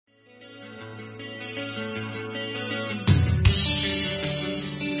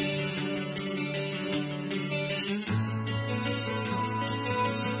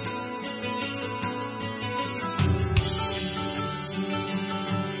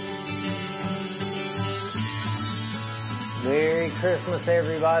Merry Christmas,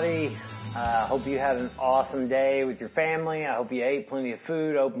 everybody. I hope you had an awesome day with your family. I hope you ate plenty of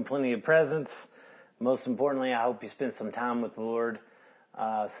food, opened plenty of presents. Most importantly, I hope you spent some time with the Lord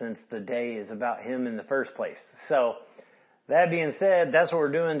since the day is about Him in the first place. So, that being said, that's what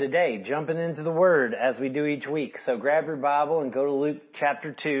we're doing today, jumping into the Word as we do each week. So grab your Bible and go to Luke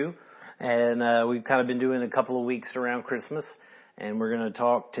chapter 2. And we've kind of been doing a couple of weeks around Christmas. And we're going to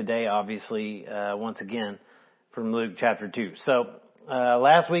talk today, obviously, once again, from Luke chapter 2. So,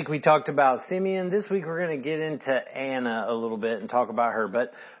 last week we talked about Simeon. This week we're going to get into Anna a little bit and talk about her.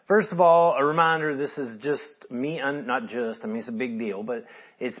 But first of all, a reminder, this is just me, it's a big deal, but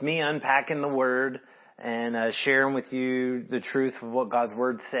it's me unpacking the Word and sharing with you the truth of what God's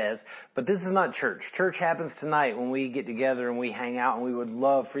Word says. But this is not church. Church happens tonight when we get together and we hang out, and we would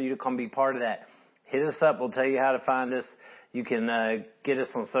love for you to come be part of that. Hit us up. We'll tell you how to find us. You can get us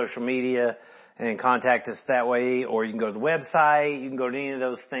on social media and contact us that way, or you can go to the website. You can go to any of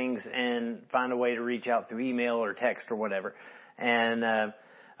those things and find a way to reach out through email or text or whatever. And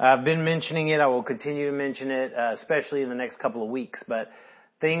I've been mentioning it. I will continue to mention it, especially in the next couple of weeks. But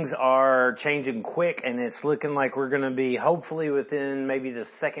things are changing quick, and it's looking like we're going to be, hopefully within maybe the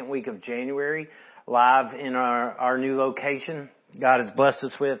second week of January, live in our new location God has blessed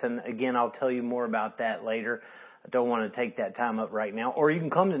us with. And again, I'll tell you more about that later. I don't want to take that time up right now. Or you can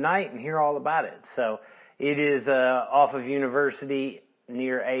come tonight and hear all about it. So it is off of University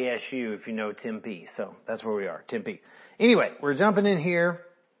near ASU, if you know Tempe. So that's where we are, Tempe. Anyway, we're jumping in here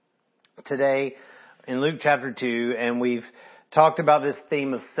today in Luke chapter 2, and we've talked about this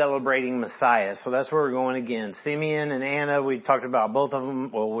theme of celebrating Messiah. So that's where we're going again. Simeon and Anna, we talked about both of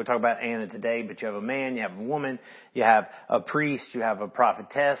them. Well, we'll talk about Anna today, but you have a man, you have a woman, you have a priest, you have a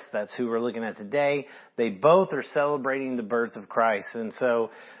prophetess. That's who we're looking at today. They both are celebrating the birth of Christ. And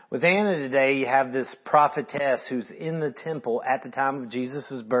so with Anna today, you have this prophetess who's in the temple at the time of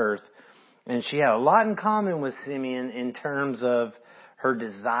Jesus' birth. And she had a lot in common with Simeon in terms of her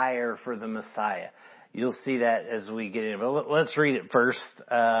desire for the Messiah. You'll see that as we get in. But let's read it first.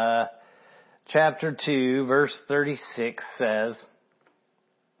 Chapter 2, verse 36 says,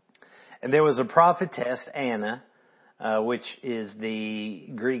 "And there was a prophetess, Anna, which is the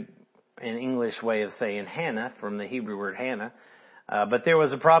Greek and English way of saying Hannah, from the Hebrew word Hannah. But there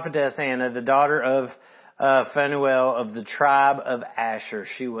was a prophetess, Anna, the daughter of Phanuel of the tribe of Asher.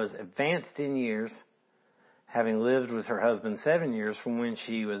 She was advanced in years, having lived with her husband 7 years from when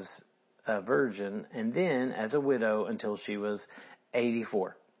she was a virgin, and then as a widow until she was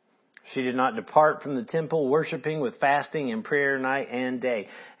 84. She did not depart from the temple, worshiping with fasting and prayer night and day.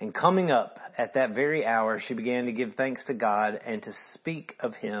 And coming up at that very hour, she began to give thanks to God and to speak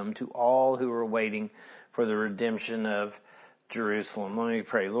of Him to all who were waiting for the redemption of Jerusalem." Let me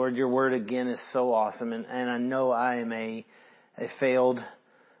pray. Lord, your word again is so awesome, and I know I am a failed,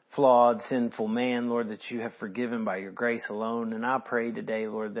 flawed, sinful man, Lord, that you have forgiven by your grace alone. And I pray today,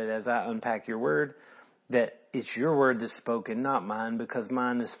 Lord, that as I unpack your word, that it's your word that's spoken, not mine, because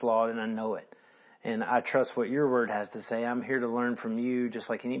mine is flawed and I know it. And I trust what your word has to say. I'm here to learn from you just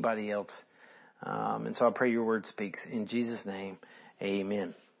like anybody else. And so I pray your word speaks. In Jesus' name,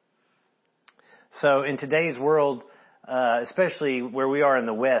 amen. So in today's world, especially where we are in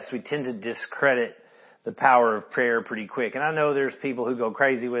the West, we tend to discredit the power of prayer pretty quick. And I know there's people who go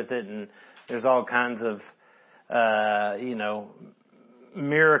crazy with it, and there's all kinds of,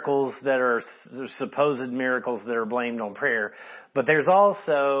 miracles that are supposed miracles that are blamed on prayer. But there's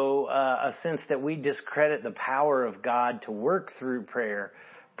also a sense that we discredit the power of God to work through prayer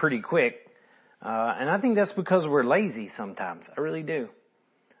pretty quick. And I think that's because we're lazy sometimes. I really do.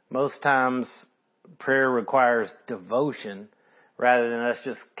 Most times prayer requires devotion, rather than us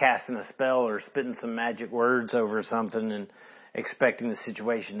just casting a spell or spitting some magic words over something and expecting the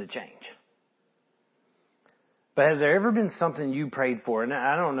situation to change. But has there ever been something you prayed for? And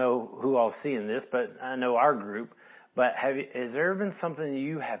I don't know who all's seeing this, but I know our group. But has there ever been something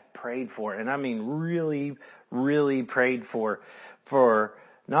you have prayed for? And I mean really, really prayed for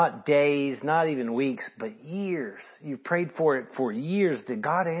not days, not even weeks, but years. You've prayed for it for years. Did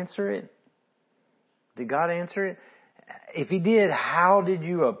God answer it? Did God answer it? If He did, how did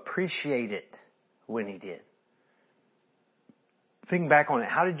you appreciate it when He did? Think back on it.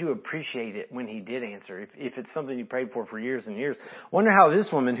 How did you appreciate it when He did answer? If it's something you prayed for years and years. Wonder how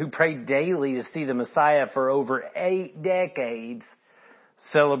this woman who prayed daily to see the Messiah for over 8 decades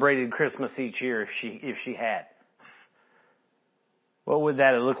celebrated Christmas each year if she had. What would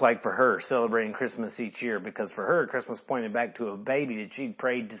that have looked like for her, celebrating Christmas each year? Because for her, Christmas pointed back to a baby that she'd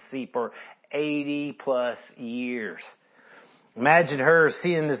prayed to see for 80 plus years. Imagine her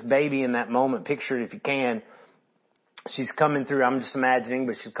seeing this baby in that moment. Picture it if you can. she's coming through, I'm just imagining,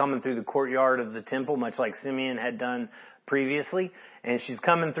 but she's coming through the courtyard of the temple, much like Simeon had done previously. And she's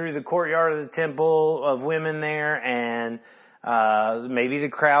coming through the courtyard of the temple of women there, and maybe the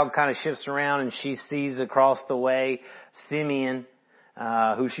crowd kind of shifts around, and she sees across the way Simeon,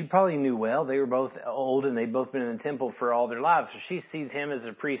 who she probably knew well. They were both old, and they'd both been in the temple for all their lives. So she sees him as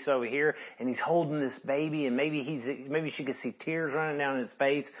a priest over here, and he's holding this baby, and maybe she could see tears running down his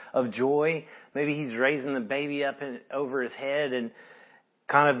face of joy. Maybe he's raising the baby up over his head, and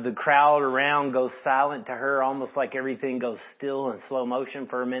kind of the crowd around goes silent to her, almost like everything goes still in slow motion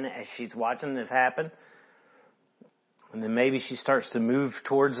for a minute as she's watching this happen. And then maybe she starts to move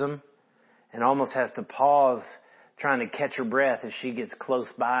towards him and almost has to pause, trying to catch her breath as she gets close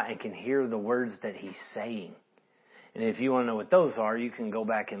by and can hear the words that he's saying. And if you want to know what those are, you can go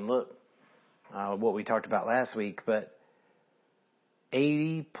back and look what we talked about last week. But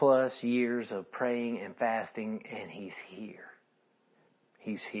 80 plus years of praying and fasting, and he's here.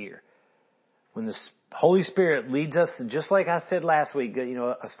 He's here. When the Holy Spirit leads us, just like I said last week,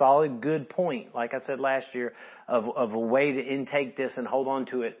 a solid, good point, like I said last year, of a way to intake this and hold on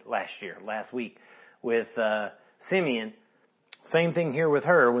to it last week with Simeon. Same thing here with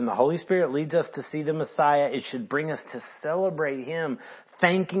her. When the Holy Spirit leads us to see the Messiah, it should bring us to celebrate Him,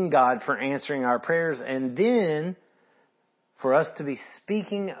 thanking God for answering our prayers, and then for us to be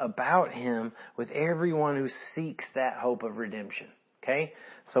speaking about Him with everyone who seeks that hope of redemption. Okay?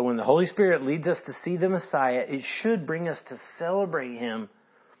 So when the Holy Spirit leads us to see the Messiah, it should bring us to celebrate Him,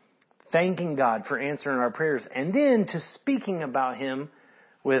 thanking God for answering our prayers, and then to speaking about Him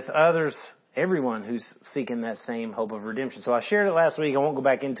with others, everyone who's seeking that same hope of redemption. So I shared it last week. I won't go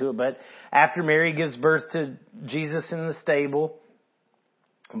back into it, but after Mary gives birth to Jesus in the stable,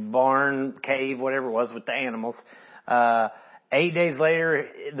 barn, cave, whatever it was with the animals, 8 days later,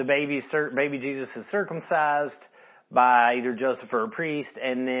 the baby Jesus is circumcised by either Joseph or a priest,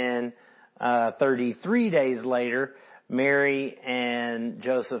 and then 33 days later, Mary and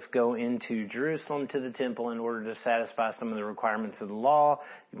Joseph go into Jerusalem to the temple in order to satisfy some of the requirements of the law.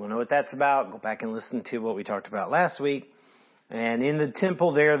 You want to know what that's about? Go back and listen to what we talked about last week. And in the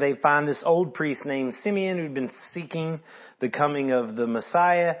temple there, they find this old priest named Simeon who'd been seeking the coming of the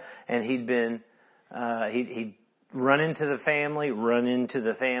Messiah, and he'd run into the family,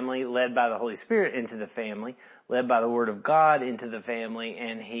 led by the Holy Spirit into the family, led by the Word of God into the family,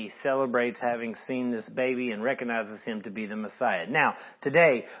 and he celebrates having seen this baby and recognizes him to be the Messiah. Now,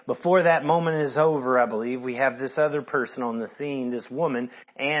 today, before that moment is over, I believe, we have this other person on the scene, this woman,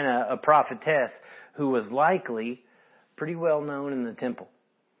 Anna, a prophetess, who was likely pretty well known in the temple.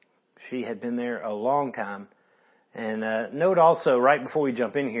 She had been there a long time. And note also, right before we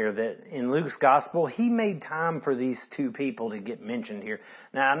jump in here, that in Luke's gospel, he made time for these two people to get mentioned here.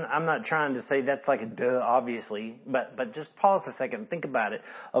 Now, I'm not trying to say that's like a duh, obviously, but just pause a second and think about it.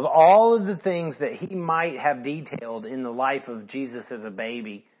 Of all of the things that he might have detailed in the life of Jesus as a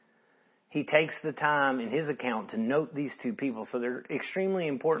baby, he takes the time in his account to note these two people. So they're extremely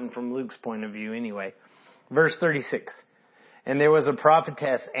important from Luke's point of view anyway. Verse 36. And there was a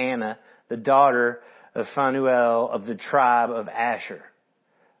prophetess, Anna, the daughter of Phanuel of the tribe of Asher.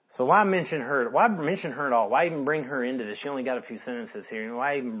 So why mention her? Why mention her at all? Why even bring her into this? She only got a few sentences here.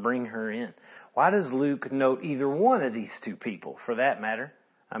 Why even bring her in? Why does Luke note either one of these two people, for that matter?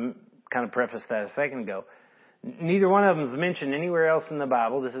 I'm kind of prefaced that a second ago. Neither one of them is mentioned anywhere else in the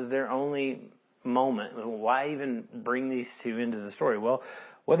Bible. This is their only moment. Why even bring these two into the story? Well,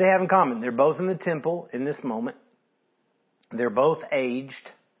 what they have in common? They're both in the temple in this moment. They're both aged,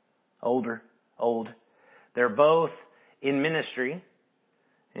 old. They're both in ministry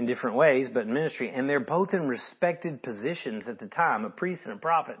in different ways, but in ministry. And they're both in respected positions at the time, a priest and a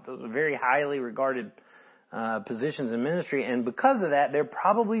prophet. Those are very highly regarded positions in ministry. And because of that, they're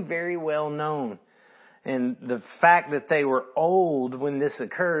probably very well known. And the fact that they were old when this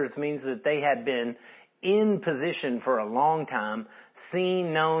occurs means that they had been in position for a long time,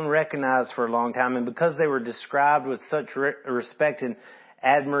 seen, known, recognized for a long time. And because they were described with such respect and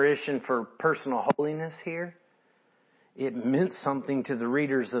admiration for personal holiness here, it meant something to the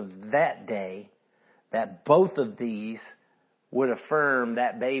readers of that day that both of these would affirm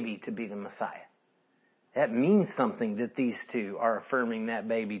that baby to be the Messiah. That means something that these two are affirming that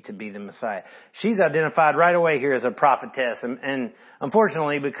baby to be the Messiah. She's identified right away here as a prophetess, and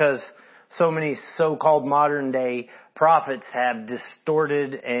unfortunately, because so many so-called modern day prophets have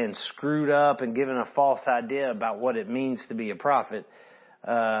distorted and screwed up and given a false idea about what it means to be a prophet,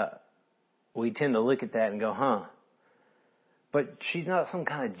 we tend to look at that and go, But she's not some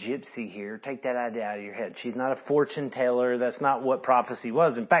kind of gypsy here. Take that idea out of your head. She's not a fortune teller. That's not what prophecy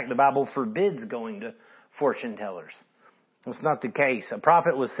was. In fact, the Bible forbids going to fortune tellers. That's not the case. A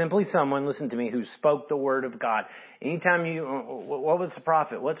prophet was simply someone, listen to me, who spoke the word of God. Anytime what was a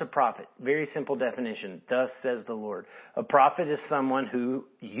prophet? What's a prophet? Very simple definition. Thus says the Lord. A prophet is someone who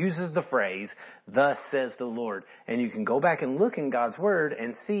uses the phrase, thus says the Lord. And you can go back and look in God's word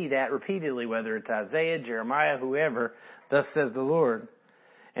and see that repeatedly, whether it's Isaiah, Jeremiah, whoever, thus says the Lord.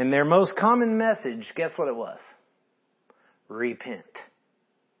 And their most common message, guess what it was? Repent.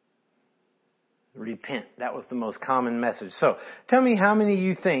 Repent. That was the most common message. So, tell me how many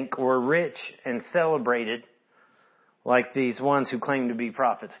you think were rich and celebrated like these ones who claim to be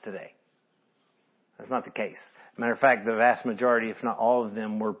prophets today. That's not the case. Matter of fact, the vast majority, if not all of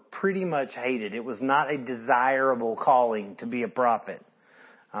them, were pretty much hated. It was not a desirable calling to be a prophet.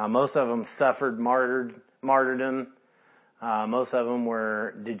 Most of them suffered martyrdom. Most of them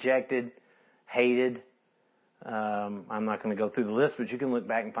were dejected, hated. I'm not going to go through the list, but you can look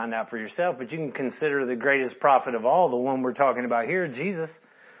back and find out for yourself. But you can consider the greatest prophet of all, the one we're talking about here, Jesus.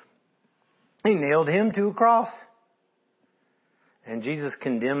 He nailed him to a cross. And Jesus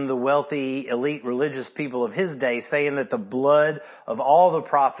condemned the wealthy, elite religious people of his day, saying that the blood of all the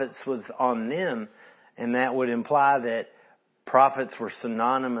prophets was on them. And that would imply that prophets were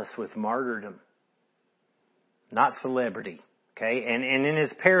synonymous with martyrdom, not celebrity. Okay, and in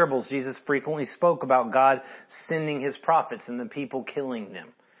his parables, Jesus frequently spoke about God sending his prophets and the people killing them.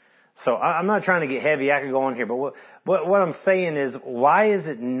 So I'm not trying to get heavy. I could go on here, but what I'm saying is, why is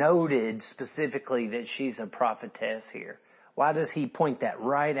it noted specifically that she's a prophetess here? Why does he point that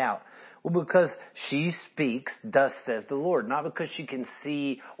right out? Well, because she speaks, thus says the Lord. Not because she can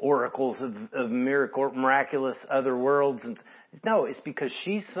see oracles of miraculous other worlds. No, it's because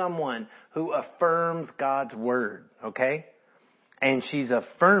she's someone who affirms God's word, okay? And she's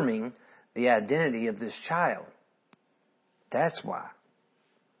affirming the identity of this child. That's why.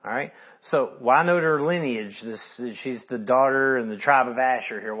 All right. So why note her lineage? She's the daughter in the tribe of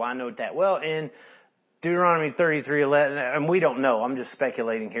Asher here. Why note that? Well, in Deuteronomy 33:11, and we don't know, I'm just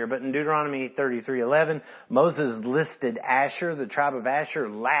speculating here, but in Deuteronomy 33:11, Moses listed Asher, the tribe of Asher,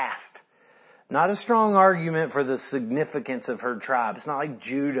 last. Not a strong argument for the significance of her tribe. It's not like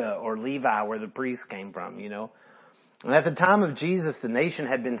Judah or Levi, where the priests came from, you know. And at the time of Jesus, the nation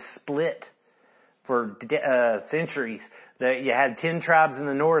had been split for centuries. You had 10 tribes in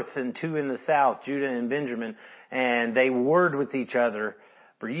the north and 2 in the south, Judah and Benjamin, and they warred with each other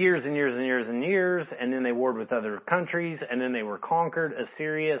for years and years and years and years, and then they warred with other countries, and then they were conquered.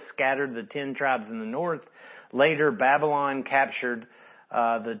 Assyria scattered the 10 tribes in the north. Later, Babylon captured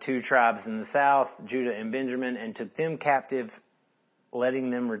the 2 tribes in the south, Judah and Benjamin, and took them captive,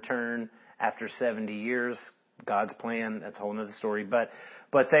 letting them return after 70 years. God's plan, that's a whole other story. But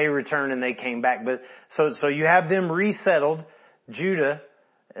they returned and they came back. But so you have them resettled, Judah,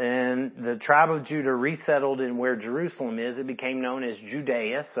 and the tribe of Judah resettled in where Jerusalem is. It became known as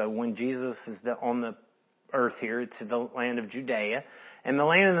Judea. So when Jesus is on the earth here, it's the land of Judea. And the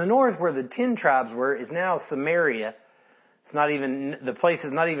land in the north where the 10 tribes were is now Samaria. The place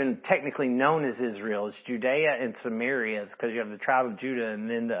is not even technically known as Israel. It's Judea and Samaria. It's because you have the tribe of Judah and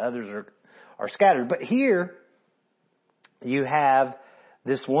then the others are scattered. But here, you have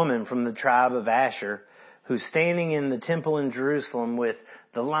this woman from the tribe of Asher who's standing in the temple in Jerusalem with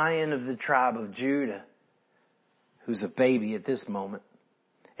the Lion of the tribe of Judah, who's a baby at this moment.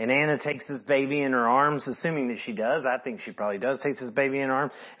 And Anna takes this baby in her arms, assuming that she does. I think she probably does. Takes this baby in her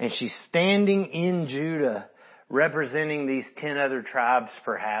arms, and she's standing in Judah, representing these 10 other tribes,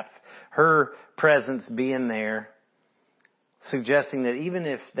 perhaps. Her presence being there, suggesting that even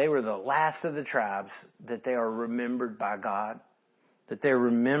if they were the last of the tribes, that they are remembered by God. That they're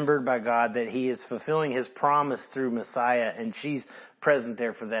remembered by God, that He is fulfilling His promise through Messiah, and she's present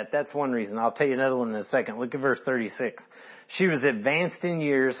there for that. That's one reason. I'll tell you another one in a second. Look at verse 36. She was advanced in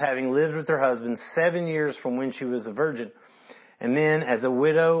years, having lived with her husband 7 years from when she was a virgin. And then as a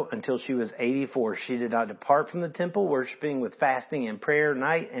widow until she was 84, she did not depart from the temple, worshiping with fasting and prayer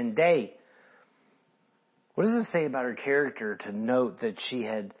night and day. What does it say about her character to note that she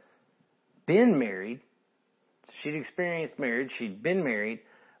had been married? She'd experienced marriage. She'd been married,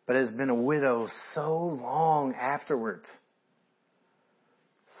 but has been a widow so long afterwards.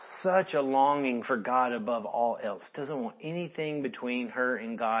 Such a longing for God above all else. Doesn't want anything between her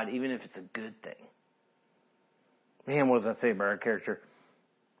and God, even if it's a good thing. Man, what does that say about her character?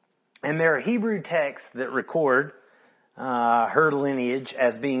 And there are Hebrew texts that record her lineage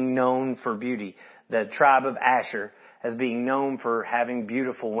as being known for beauty. The tribe of Asher as being known for having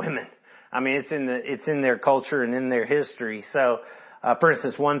beautiful women. I mean, it's in their culture and in their history. So, for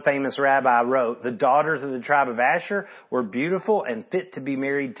instance, one famous rabbi wrote, the daughters of the tribe of Asher were beautiful and fit to be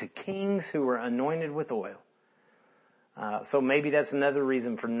married to kings who were anointed with oil. So maybe that's another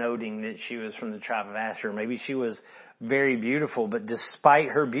reason for noting that she was from the tribe of Asher. Maybe she was very beautiful, but despite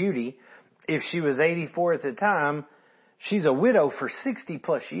her beauty, if she was 84 at the time, she's a widow for 60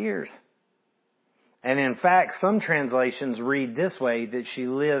 plus years. And in fact, some translations read this way, that she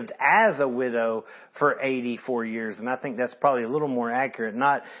lived as a widow for 84 years. And I think that's probably a little more accurate.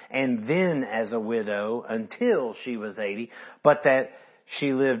 Not, and then as a widow until she was 80, but that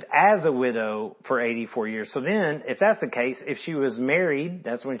she lived as a widow for 84 years. So then, if that's the case, if she was married,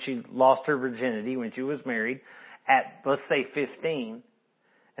 that's when she lost her virginity, when she was married at, let's say, 15,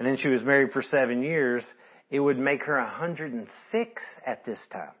 and then she was married for 7 years, it would make her 106 at this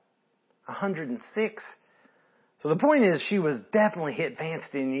time. 106. So the point is, she was definitely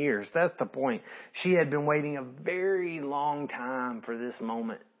advanced in years. That's the point. She had been waiting a very long time for this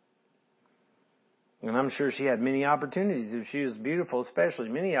moment. And I'm sure she had many opportunities, if she was beautiful especially,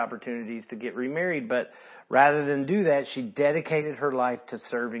 many opportunities to get remarried. But rather than do that, she dedicated her life to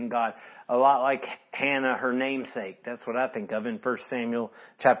serving God. A lot like Hannah, her namesake. That's what I think of in 1 Samuel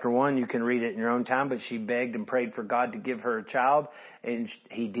chapter 1. You can read it in your own time. But she begged and prayed for God to give her a child. And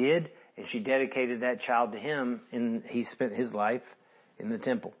He did. And she dedicated that child to Him. And he spent his life in the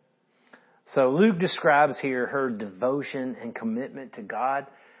temple. So Luke describes here her devotion and commitment to God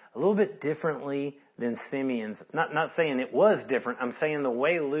a little bit differently than Simeon's. Not saying it was different. I'm saying the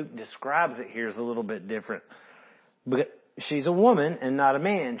way Luke describes it here is a little bit different. But she's a woman and not a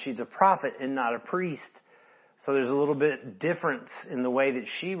man. She's a prophet and not a priest. So there's a little bit difference in the way that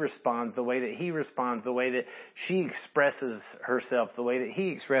she responds, the way that he responds, the way that she expresses herself, the way that he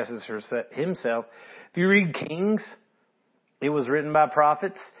expresses himself. If you read Kings, it was written by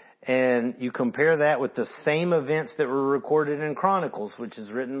prophets. And you compare that with the same events that were recorded in Chronicles, which is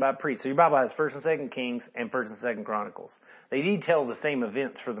written by priests. So your Bible has 1st and 2nd Kings and 1st and 2nd Chronicles. They detail the same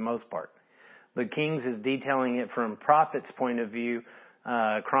events for the most part. But Kings is detailing it from prophets' point of view.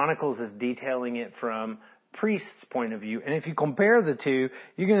 Chronicles is detailing it from priest's point of view. And if you compare the two,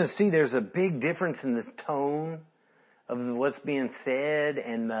 you're going to see there's a big difference in the tone of what's being said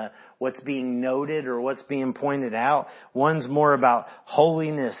and what's being noted or what's being pointed out. One's more about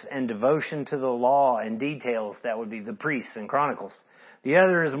holiness and devotion to the law and details. That would be the priests in Chronicles. The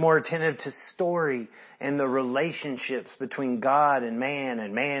other is more attentive to story and the relationships between God and man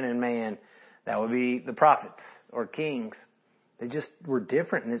and man and man. That would be the prophets or kings. They just were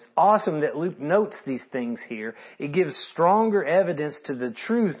different. And it's awesome that Luke notes these things here. It gives stronger evidence to the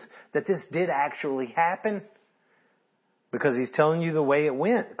truth that this did actually happen. Because he's telling you the way it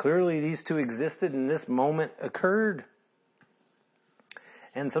went. Clearly these two existed and this moment occurred.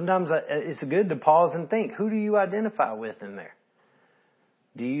 And sometimes it's good to pause and think, who do you identify with in there?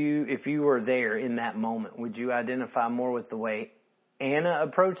 If you were there in that moment, would you identify more with the way Anna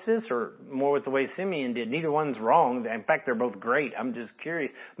approached this or more with the way Simeon did? Neither one's wrong. In fact, they're both great. I'm just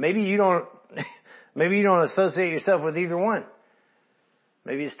curious. Maybe you don't associate yourself with either one.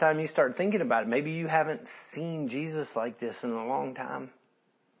 Maybe it's time you start thinking about it. Maybe you haven't seen Jesus like this in a long time.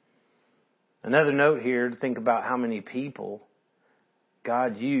 Another note here to think about how many people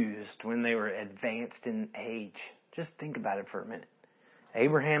God used when they were advanced in age. Just think about it for a minute.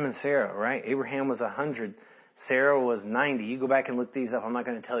 Abraham and Sarah, right? Abraham was 100. Sarah was 90. You go back and look these up. I'm not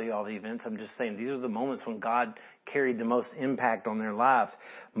going to tell you all the events. I'm just saying these are the moments when God carried the most impact on their lives.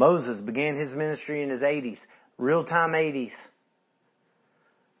 Moses began his ministry in his 80s. Real-time 80s.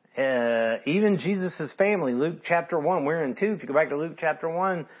 Even Jesus' family, Luke chapter 1, we're in 2. If you go back to Luke chapter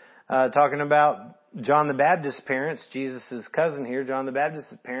 1, talking about John the Baptist's parents, Jesus' cousin here, John the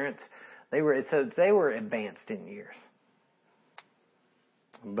Baptist's parents, they were advanced in years.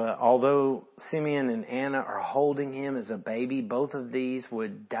 But although Simeon and Anna are holding him as a baby, both of these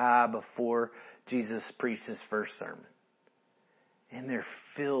would die before Jesus preached his first sermon. And they're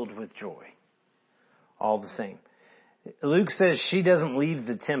filled with joy. All the same. Luke says she doesn't leave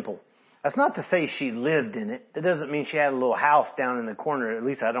the temple. That's not to say she lived in it. That doesn't mean she had a little house down in the corner. At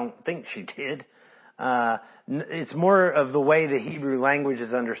least I don't think she did. It's more of the way the Hebrew language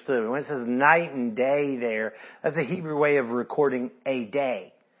is understood. When it says night and day there, that's a Hebrew way of recording a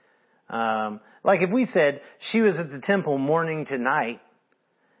day. Like if we said she was at the temple morning to night,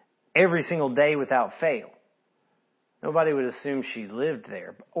 every single day without fail. Nobody would assume she lived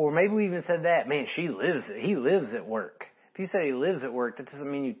there. Or maybe we even said that, man, he lives at work. If you say he lives at work, that doesn't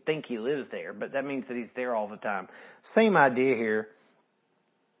mean you think he lives there, but that means that he's there all the time. Same idea here.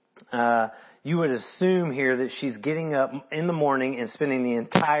 You would assume here that she's getting up in the morning and spending the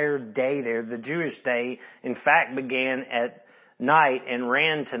entire day there. The Jewish day, in fact, began at night and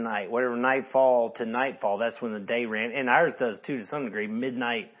ran to night. Whatever nightfall to nightfall, that's when the day ran. And ours does too to some degree.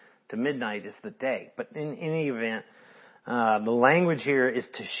 Midnight to midnight is the day. But in any event, The language here is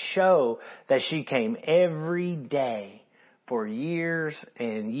to show that she came every day for years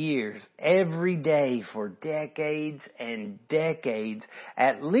and years, every day for decades and decades,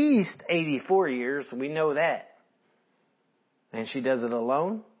 at least 84 years. We know that. And she does it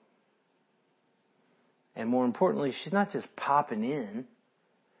alone. And more importantly, she's not just popping in.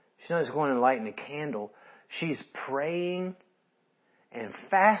 She's not just going and lighting a candle. She's praying and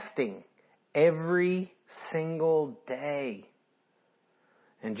fasting every single day.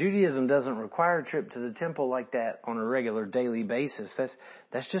 And Judaism doesn't require a trip to the temple like that on a regular daily basis.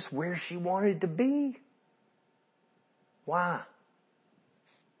 That's just where she wanted to be. Why?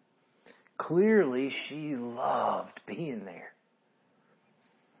 Clearly, she loved being there.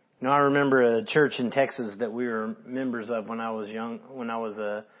 I remember a church in Texas that we were members of when I was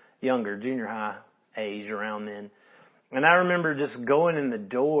younger, junior high age around then. And I remember just going in the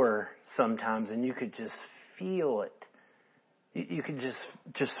door sometimes and you could just feel it. You could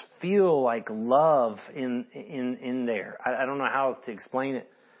just feel like love in there. I don't know how else to explain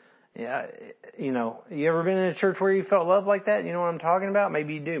it. Yeah, you ever been in a church where you felt love like that? You know what I'm talking about?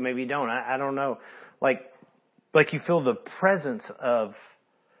 Maybe you do, maybe you don't. I don't know. Like you feel the presence of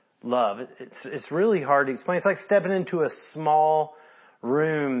love. It's really hard to explain. It's like stepping into a small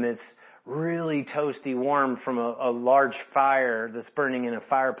room that's really toasty warm from a large fire that's burning in a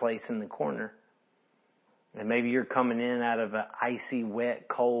fireplace in the corner. And maybe you're coming in out of an icy, wet,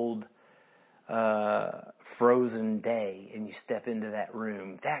 cold, frozen day and you step into that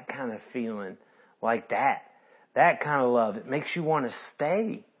room. That kind of feeling, like that kind of love. It makes you want to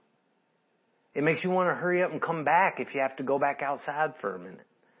stay. It makes you want to hurry up and come back if you have to go back outside for a minute.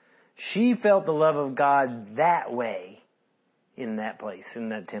 She felt the love of God that way in that place, in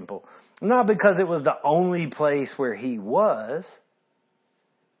that temple. Not because it was the only place where He was.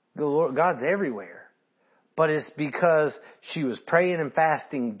 God's everywhere. But it's because she was praying and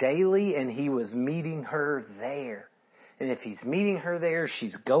fasting daily and He was meeting her there. And if He's meeting her there,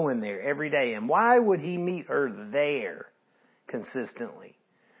 she's going there every day. And why would He meet her there consistently?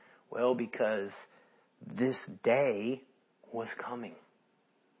 Well, because this day was coming.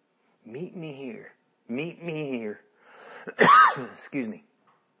 Meet me here. Meet me here. Excuse me.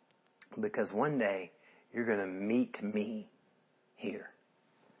 Because one day you're going to meet me here.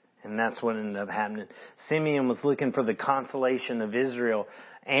 And that's what ended up happening. Simeon was looking for the consolation of Israel.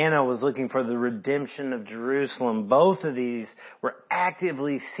 Anna was looking for the redemption of Jerusalem. Both of these were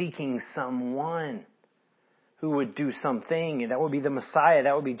actively seeking someone who would do something. And that would be the Messiah.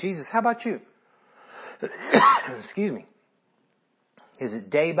 That would be Jesus. How about you? Excuse me. Is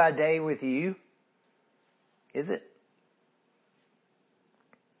it day by day with you? Is it?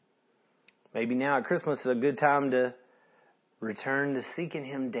 Maybe now at Christmas is a good time to return to seeking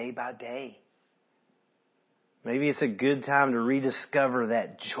Him day by day. Maybe it's a good time to rediscover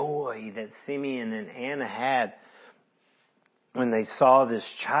that joy that Simeon and Anna had when they saw this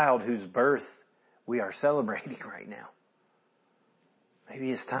child whose birth we are celebrating right now. Maybe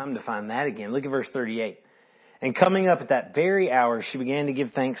it's time to find that again. Look at verse 38. And coming up at that very hour, she began to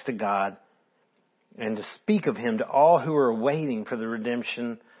give thanks to God and to speak of Him to all who were waiting for the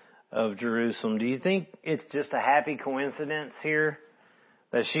redemption of Jerusalem. Do you think it's just a happy coincidence here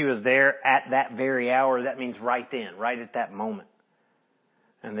that she was there at that very hour? That means right then, right at that moment.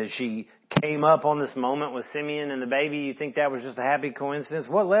 And that she came up on this moment with Simeon and the baby. You think that was just a happy coincidence?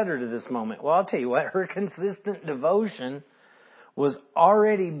 What led her to this moment? Well, I'll tell you what, her consistent devotion was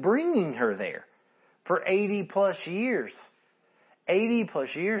already bringing her there for 80 plus years. 80 plus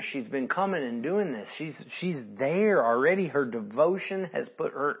years she's been coming and doing this. She's there already. Her devotion has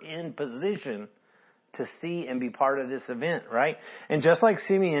put her in position to see and be part of this event, right? And just like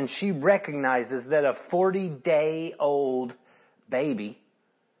Simeon, she recognizes that a 40-day-old baby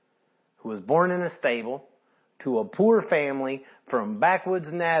who was born in a stable to a poor family from backwoods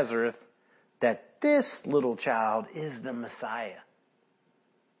Nazareth, that this little child is the Messiah.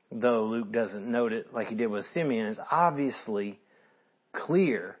 Though Luke doesn't note it like he did with Simeon, it's obviously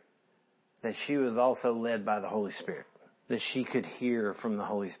clear that she was also led by the Holy Spirit, that she could hear from the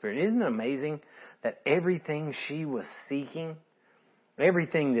Holy Spirit. Isn't it amazing that everything she was seeking,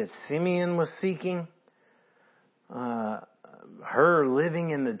 everything that Simeon was seeking, her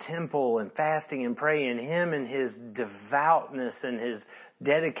living in the temple and fasting and praying, him and his devoutness and his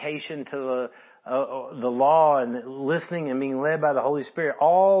dedication to the law and listening and being led by the Holy Spirit,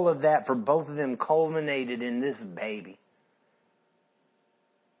 all of that for both of them culminated in this baby.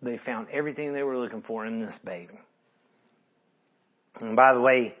 They found everything they were looking for in this baby. And by the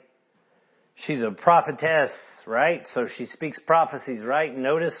way, She's a prophetess, right? So she speaks prophecies, right?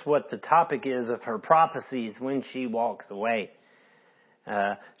 Notice what the topic is of her prophecies when she walks away.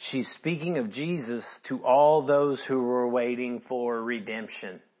 She's speaking of Jesus to all those who were waiting for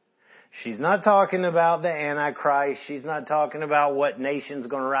redemption. She's not talking about the Antichrist. She's not talking about what nation's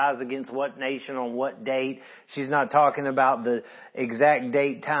going to rise against what nation on what date. She's not talking about the exact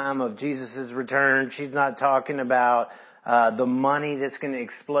date time of Jesus' return. She's not talking about the money that's going to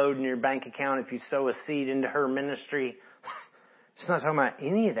explode in your bank account if you sow a seed into her ministry. She's not talking about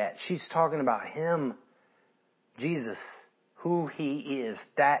any of that. She's talking about Him, Jesus, who He is.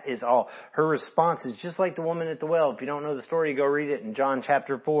 That is all. Her response is just like the woman at the well. If you don't know the story, go read it in John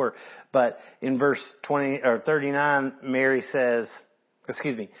chapter 4. But in verse 39, Mary says,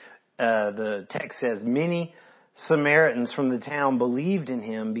 the text says, many Samaritans from the town believed in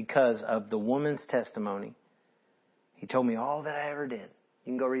Him because of the woman's testimony. He told me all that I ever did.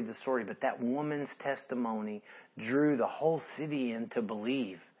 You can go read the story. But that woman's testimony drew the whole city in to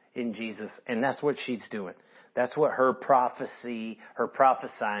believe in Jesus. And that's what she's doing. That's what her prophecy, her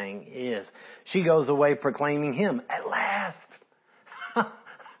prophesying is. She goes away proclaiming Him at last.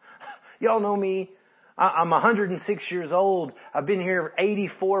 Y'all know me. I'm 106 years old. I've been here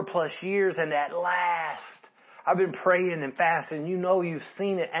 84 plus years, and at last, I've been praying and fasting. You know you've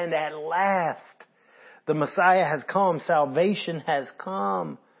seen it, and at last, the Messiah has come. Salvation has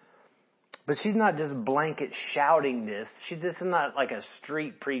come. But she's not just blanket shouting this. This is not like a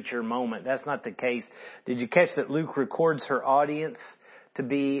street preacher moment. That's not the case. Did you catch that Luke records her audience to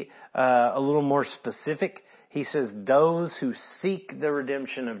be a little more specific? He says, those who seek the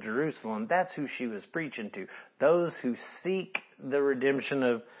redemption of Jerusalem. That's who she was preaching to. Those who seek the redemption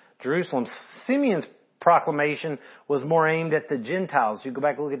of Jerusalem. Simeon's proclamation was more aimed at the Gentiles. You go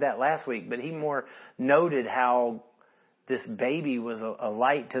back and look at that last week. But he more noted how this baby was a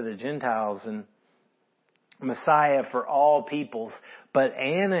light to the Gentiles and Messiah for all peoples. But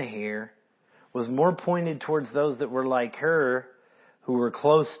Anna here was more pointed towards those that were like her, who were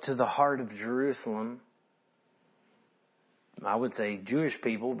close to the heart of Jerusalem. I would say Jewish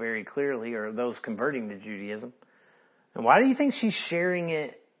people very clearly, or those converting to Judaism. And why do you think she's sharing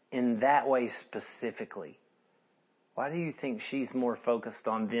it in that way specifically? Why do you think she's more focused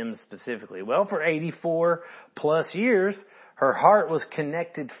on them specifically? Well, for 84 plus years, her heart was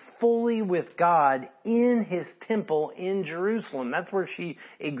connected fully with God in His temple in Jerusalem. That's where she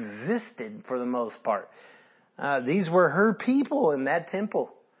existed for the most part. These were her people in that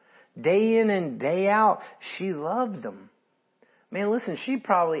temple. Day in and day out, she loved them. Man, listen, she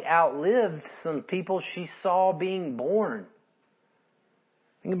probably outlived some people she saw being born.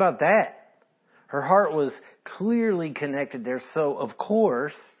 Think about that. Her heart was clearly connected there. So, of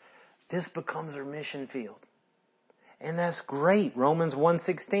course, this becomes her mission field. And that's great. Romans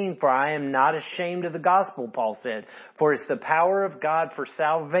 1:16, for I am not ashamed of the gospel, Paul said. For it's the power of God for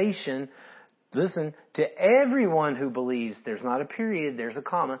salvation. Listen, to everyone who believes, there's not a period, there's a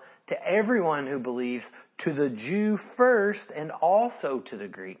comma. To everyone who believes, to the Jew first and also to the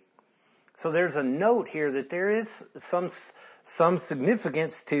Greek. So there's a note here that there is some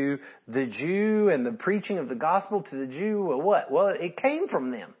significance to the Jew and the preaching of the gospel to the Jew. Well, what? Well, it came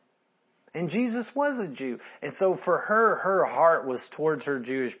from them. And Jesus was a Jew. And so for her heart was towards her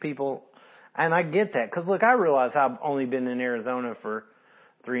Jewish people. And I get that. Because look, I realize I've only been in Arizona for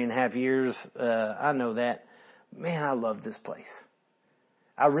 3.5 years. I know that. Man, I love this place.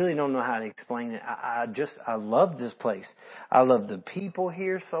 I really don't know how to explain it. I love this place. I love the people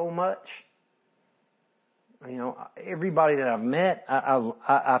here so much. You know, everybody that I've met,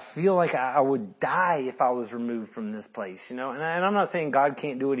 I feel like I would die if I was removed from this place, you know. And I'm not saying God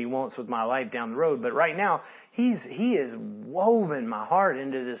can't do what He wants with my life down the road, but right now, He has woven my heart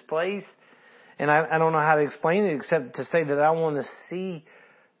into this place. And I don't know how to explain it except to say that I want to see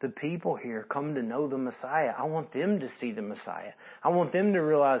the people here come to know the Messiah. I want them to see the Messiah. I want them to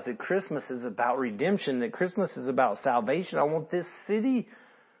realize that Christmas is about redemption, that Christmas is about salvation. I want this city,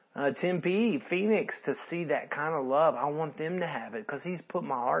 Tempe, Phoenix, to see that kind of love. I want them to have it because He's put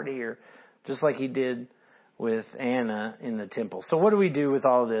my heart here just like He did with Anna in the temple. So what do we do with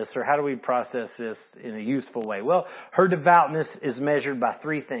all this, or how do we process this in a useful way? Well, her devoutness is measured by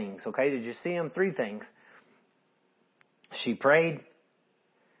 3 things. Okay, did you see them? 3 things. She prayed.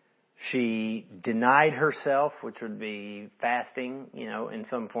 She denied herself, which would be fasting, you know, in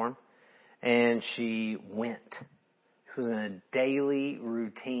some form. And she went. It was in a daily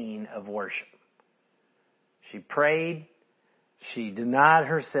routine of worship. She prayed, she denied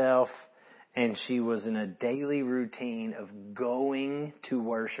herself, and she was in a daily routine of going to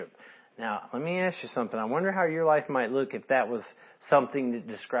worship. Now, let me ask you something. I wonder how your life might look if that was something that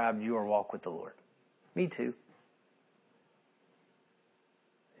described your walk with the Lord. Me too.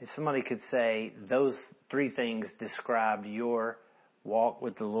 If somebody could say those 3 things described your walk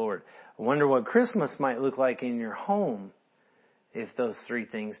with the Lord. I wonder what Christmas might look like in your home if those 3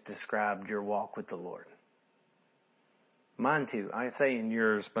 things described your walk with the Lord. Mine too. I say in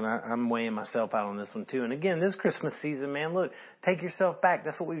yours, but I'm weighing myself out on this one too. And again, this Christmas season, man, look, take yourself back.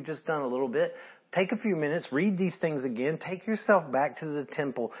 That's what we've just done a little bit. Take a few minutes, read these things again, take yourself back to the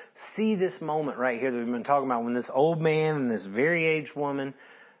temple. See this moment right here that we've been talking about when this old man and this very aged woman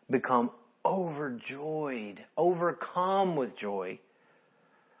become overjoyed, overcome with joy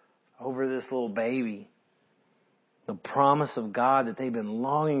over this little baby. The promise of God that they've been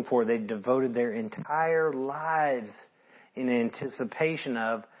longing for. They've devoted their entire lives in anticipation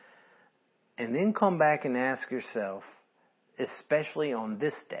of. And then come back and ask yourself, especially on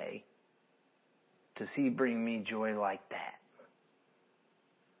this day, does He bring me joy like that?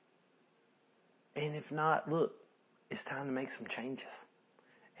 And if not, look, it's time to make some changes.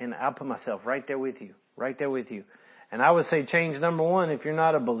 And I'll put myself right there with you. Right there with you. And I would say change number 1, if you're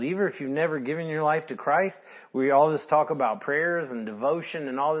not a believer, if you've never given your life to Christ, we all just talk about prayers and devotion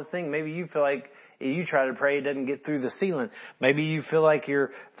and all this thing. Maybe you feel like you try to pray, it doesn't get through the ceiling. Maybe you feel like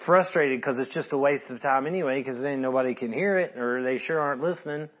you're frustrated because it's just a waste of time anyway because then nobody can hear it or they sure aren't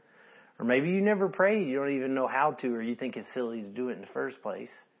listening. Or maybe you never prayed, you don't even know how to, or you think it's silly to do it in the first place.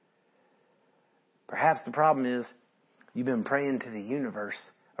 Perhaps the problem is you've been praying to the universe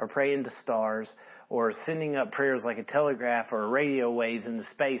or praying to stars or sending up prayers like a telegraph or a radio waves into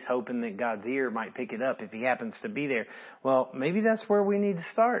space hoping that God's ear might pick it up if He happens to be there. Well, maybe that's where we need to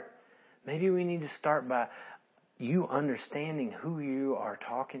start. Maybe we need to start by you understanding who you are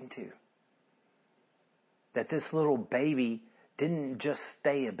talking to. That this little baby didn't just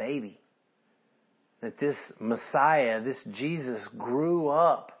stay a baby. That this Messiah, this Jesus, grew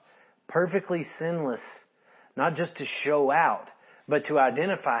up perfectly sinless, not just to show out, but to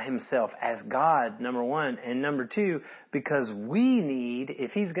identify Himself as God, number 1. And number 2, because we need,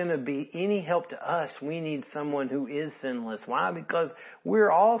 if He's going to be any help to us, we need someone who is sinless. Why? Because we're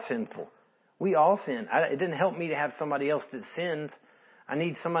all sinful. We all sin. It didn't help me to have somebody else that sins. I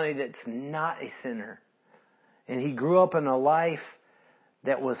need somebody that's not a sinner. And He grew up in a life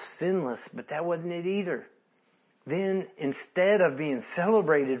that was sinless, but that wasn't it either. Then, instead of being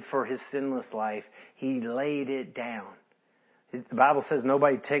celebrated for His sinless life, He laid it down. The Bible says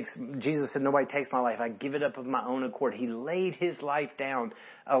Jesus said, nobody takes my life. I give it up of my own accord. He laid His life down,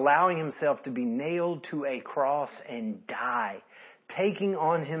 allowing Himself to be nailed to a cross and die, taking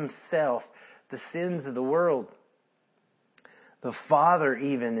on Himself the sins of the world. The Father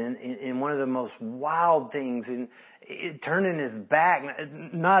even in one of the most wild things, turning His back,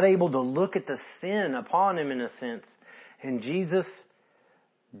 not able to look at the sin upon Him in a sense. And Jesus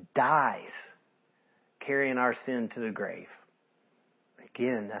dies, carrying our sin to the grave.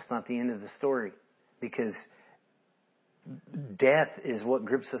 Again, that's not the end of the story, because death is what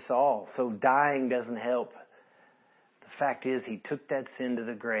grips us all. So dying doesn't help. The fact is, He took that sin to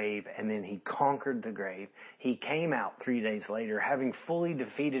the grave, and then He conquered the grave. He came out 3 days later, having fully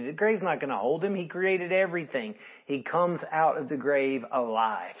defeated it. The grave's not going to hold Him. He created everything. He comes out of the grave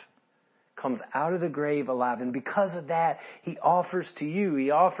alive. Comes out of the grave alive. And because of that, He offers to you,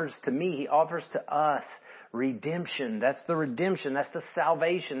 He offers to me, He offers to us redemption. That's the redemption. That's the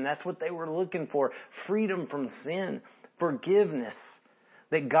salvation. That's what they were looking for. Freedom from sin. Forgiveness.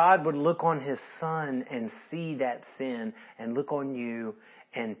 That God would look on His Son and see that sin and look on you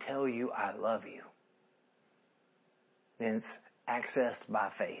and tell you, I love you. And it's accessed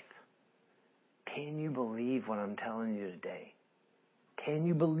by faith. Can you believe what I'm telling you today? Can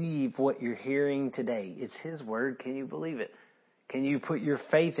you believe what you're hearing today? It's His Word. Can you believe it? Can you put your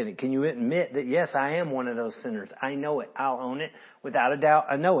faith in it? Can you admit that, yes, I am one of those sinners? I know it. I'll own it. Without a doubt,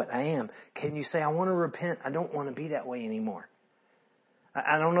 I know it. I am. Can you say, I want to repent. I don't want to be that way anymore.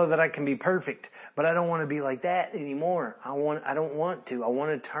 I don't know that I can be perfect, but I don't want to be like that anymore. I don't want to. I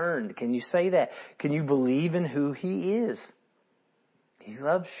want to turn. Can you say that? Can you believe in who He is? He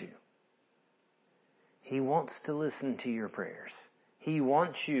loves you. He wants to listen to your prayers. He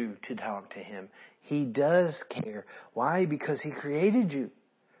wants you to talk to Him. He does care. Why? Because He created you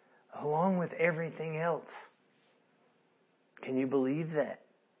along with everything else. Can you believe that?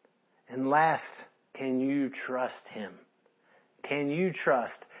 And last, can you trust Him? Can you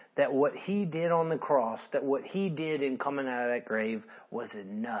trust that what He did on the cross, that what He did in coming out of that grave was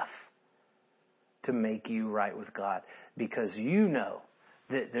enough to make you right with God? Because you know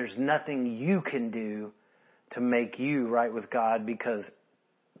that there's nothing you can do to make you right with God, because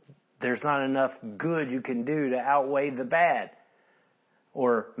there's not enough good you can do to outweigh the bad.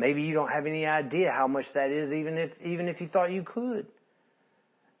 Or maybe you don't have any idea how much that is, even if you thought you could.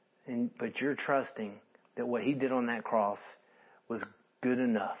 But you're trusting that what He did on that cross was good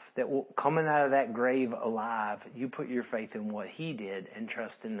enough. That coming out of that grave alive, you put your faith in what He did and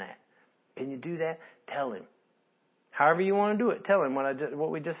trust in that. Can you do that? Tell Him. However you want to do it, tell Him what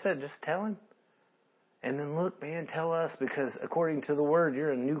we just said. Just tell Him. And then look, man, tell us, because according to the Word,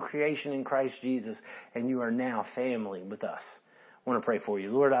 you're a new creation in Christ Jesus, and you are now family with us. I want to pray for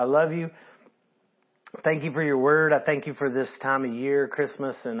you. Lord, I love you. Thank you for your Word. I thank you for this time of year,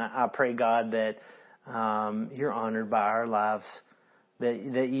 Christmas, and I pray, God, that you're honored by our lives,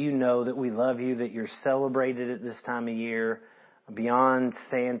 that you know that we love you, that you're celebrated at this time of year, beyond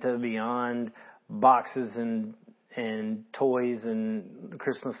Santa, beyond boxes and toys and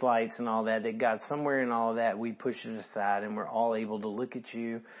Christmas lights and all that God, somewhere in all of that, we push it aside and we're all able to look at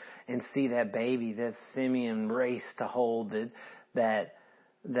you and see that baby that Simeon raced to hold, that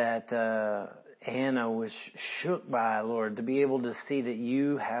Anna was shook by, Lord, to be able to see that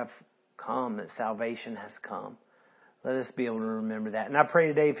you have come, that salvation has come. Let us be able to remember that. And I pray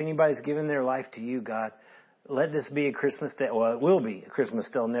today, if anybody's given their life to you, God, let this be a Christmas that, well, it will be a Christmas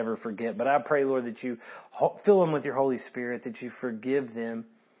they'll never forget. But I pray, Lord, that you fill them with your Holy Spirit, that you forgive them,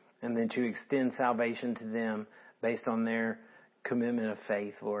 and that you extend salvation to them based on their commitment of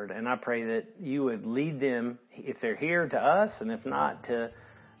faith, Lord. And I pray that you would lead them, if they're here, to us, and if not, to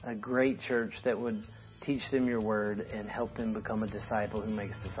a great church that would teach them your word and help them become a disciple who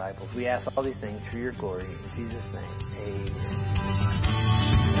makes disciples. We ask all these things for your glory. In Jesus' name,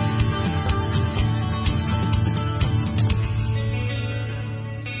 amen.